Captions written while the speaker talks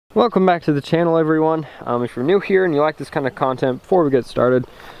Welcome back to the channel, everyone. If you're new here and you like this kind of content, before we get started,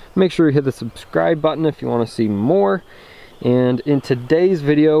 make sure you hit the subscribe button if you want to see more. And in today's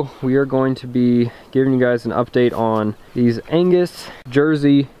video, we are going to be giving you guys an update on these Angus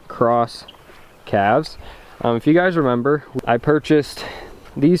Jersey Cross calves. If you guys remember, I purchased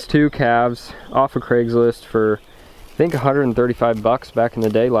these two calves off of Craigslist for I think 135 bucks back in the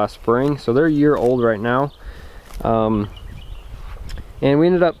day last spring. So they're a year old right now. And we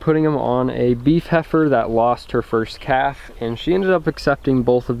ended up putting them on a beef heifer that lost her first calf, and she ended up accepting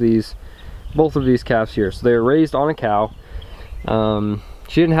both of these calves here. So they were raised on a cow.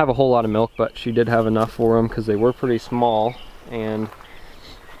 She didn't have a whole lot of milk, but she did have enough for them because they were pretty small. And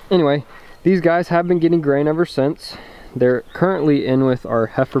anyway, these guys have been getting grain ever since. They're currently in with our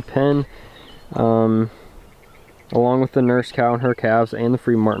heifer pen, along with the nurse cow and her calves and the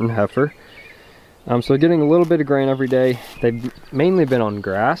Free Martin heifer. So getting a little bit of grain every day. They've mainly been on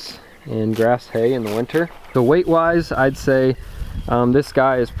grass and grass hay in the winter. So weight wise, I'd say this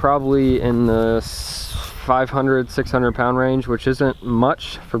guy is probably in the 500-600 pound range, which isn't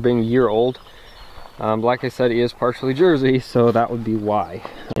much for being a year old. Like I said, he is partially Jersey, so that would be why.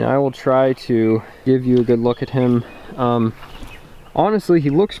 And I will try to give you a good look at him. Honestly, he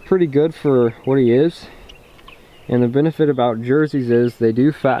looks pretty good for what he is. And the benefit about Jerseys is they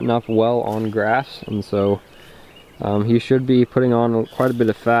do fatten up well on grass, and so he should be putting on quite a bit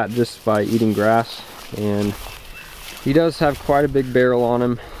of fat just by eating grass. And he does have quite a big barrel on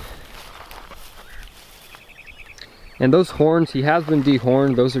him. And those horns, he has been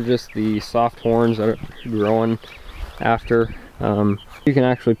dehorned. Those are just the soft horns that are growing after. You can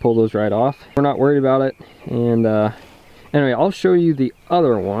actually pull those right off. We're not worried about it. And anyway, I'll show you the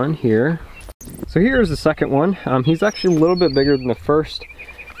other one here. So here's the second one. He's actually a little bit bigger than the first.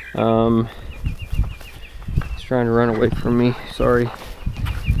 He's trying to run away from me, sorry.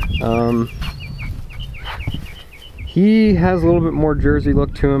 He has a little bit more Jersey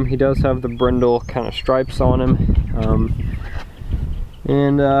look to him. He does have the brindle kind of stripes on him.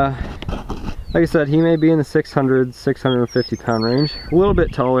 Like I said, he may be in the 600-650 pound range. A little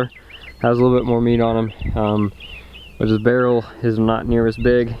bit taller, has a little bit more meat on him. But his barrel is not near as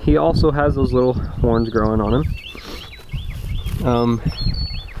big. He also has those little horns growing on him.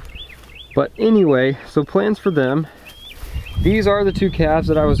 But anyway, so plans for them. These are the two calves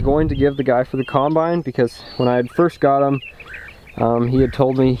that I was going to give the guy for the combine, because when I had first got them, he had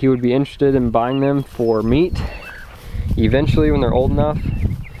told me he would be interested in buying them for meat eventually when they're old enough.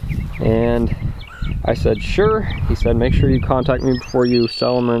 And I said, sure. He said, make sure you contact me before you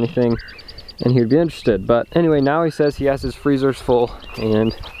sell them or anything, and he would be interested. But anyway, now he says he has his freezers full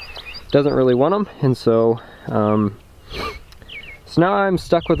and doesn't really want them, and so now I'm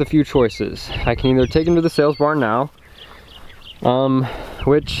stuck with a few choices. I can either take him to the sales barn now,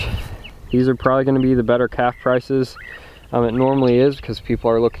 which these are probably going to be the better calf prices. It normally is, because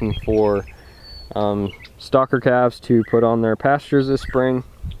people are looking for stalker calves to put on their pastures this spring.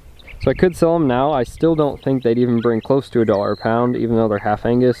 So I could sell them now. I still don't think they'd even bring close to $1 a pound, even though they're half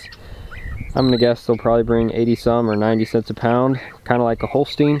Angus. I'm gonna guess they'll probably bring 80 some or 90 cents a pound, kind of like a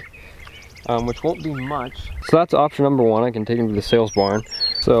Holstein, which won't be much. So that's option number one. I can take them to the sales barn.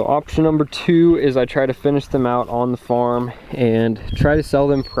 So option number two is I try to finish them out on the farm and try to sell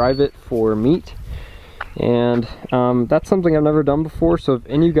them private for meat. And that's something I've never done before. So if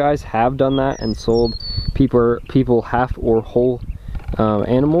any of you guys have done that and sold people half or whole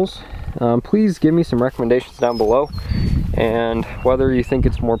animals, please give me some recommendations down below, and whether you think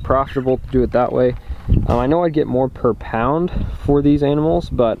it's more profitable to do it that way. I know I'd get more per pound for these animals,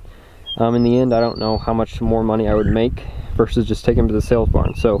 but in the end I don't know how much more money I would make versus just taking them to the sales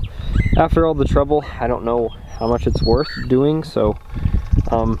barn. So after all the trouble, I don't know how much it's worth doing. So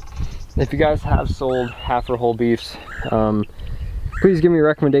if you guys have sold half or whole beefs, please give me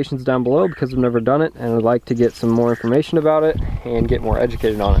recommendations down below, because I've never done it and I'd like to get some more information about it and get more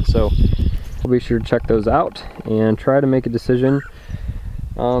educated on it. So I'll be sure to check those out and try to make a decision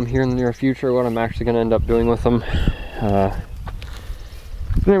here in the near future what I'm actually going to end up doing with them.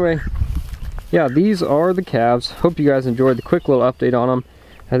 Anyway, yeah, these are the calves. Hope you guys enjoyed the quick little update on them.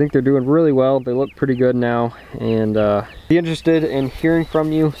 I think they're doing really well. They look pretty good now, and be interested in hearing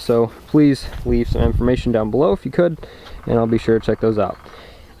from you. So please leave some information down below if you could, and I'll be sure to check those out.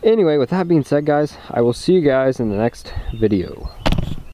 Anyway, with that being said, guys, I will see you guys in the next video.